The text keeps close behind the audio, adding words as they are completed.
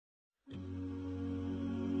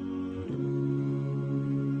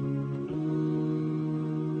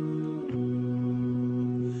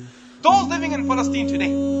Those living in Palestine today,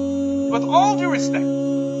 with all due respect,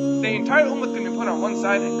 the entire ummah can be put on one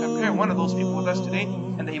side and compare one of those people with us today,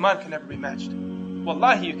 and the iman can never be matched.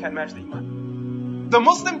 Wallahi, you can't match the iman. The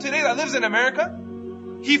Muslim today that lives in America,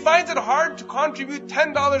 he finds it hard to contribute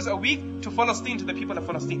 $10 a week to Palestine, to the people of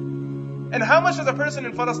Palestine. And how much does a person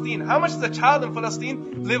in Palestine, how much does a child in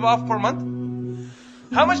Palestine live off per month?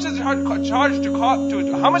 How much does it how much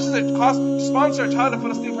does it cost to sponsor a child in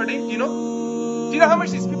Palestine per day? Do you know? Do you know how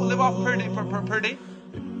much these people live off per day? Per day?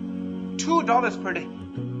 $2 per day.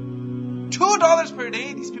 $2 per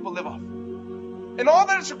day these people live off. And all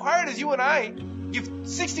that is required is you and I give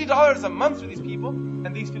 $60 a month to these people,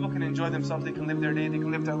 and these people can enjoy themselves, they can live their day, they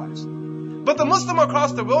can live their lives. But the Muslim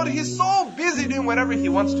across the world, he's so busy doing whatever he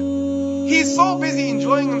wants to. He's so busy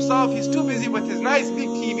enjoying himself, he's too busy with his nice big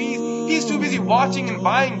TVs, he's too busy watching and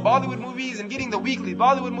buying Bollywood movies and getting the weekly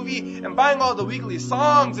Bollywood movie and buying all the weekly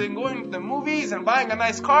songs and going to the movies and buying a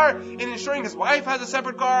nice car and ensuring his wife has a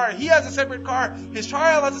separate car, he has a separate car, his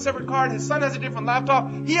child has a separate car, his son has a different laptop,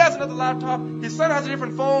 he has another laptop, his son has a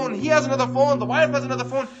different phone, he has another phone, the wife has another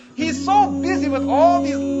phone. He's so busy with all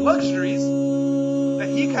these luxuries that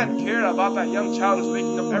he can't care about that young child who's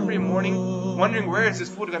waking up every morning wondering where is his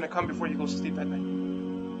food going to come before he goes to sleep at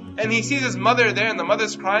night. And he sees his mother there, and the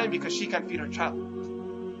mother's crying because she can't feed her child.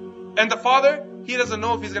 And the father, he doesn't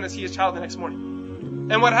know if he's going to see his child the next morning.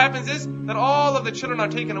 And what happens is that all of the children are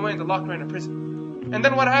taken away and they're locked away in a prison. And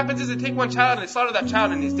then what happens is they take one child and they slaughter that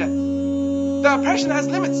child and he's dead. The oppression has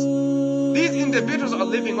limits. These individuals are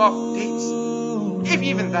living off dates, if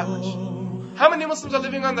even that much. How many Muslims are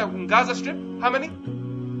living on the Gaza Strip? How many?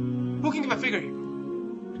 Who can give a figure here?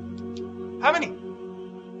 How many?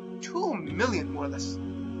 2 million, more or less.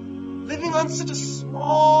 Living on such a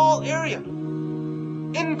small area.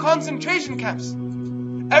 In concentration camps.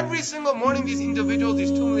 Every single morning, these individuals, these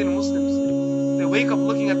 2 million Muslims, they wake up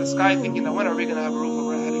looking at the sky thinking that when are we going to have a roof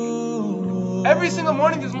over our head again? Every single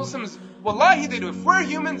morning, these Muslims, wallahi, they do. If we're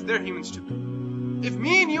humans, they're humans too. If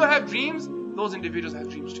me and you have dreams, those individuals have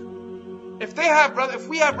dreams too. If we have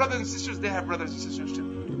brothers and sisters, they have brothers and sisters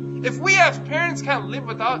too. If we as parents can't live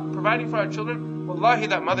without providing for our children, wallahi,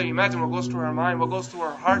 that mother, imagine what goes through her mind, what goes through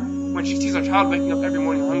her heart when she sees her child waking up every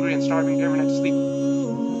morning hungry and starving every night to sleep.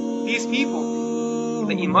 These people,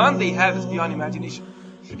 the iman they have is beyond imagination.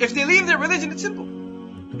 If they leave their religion, it's simple.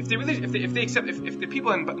 If the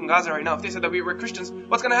people in Gaza right now, if they said that we were Christians,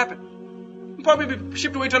 what's going to happen? You'll probably be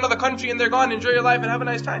shipped away to another country and they're gone, enjoy your life and have a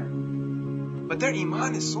nice time. But their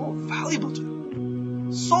iman is so valuable to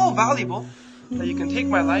them. So valuable that you can take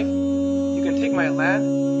my life, you can take my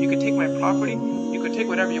land, you can take my property, you can take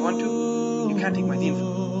whatever you want to, you can't take my deen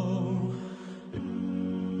from me.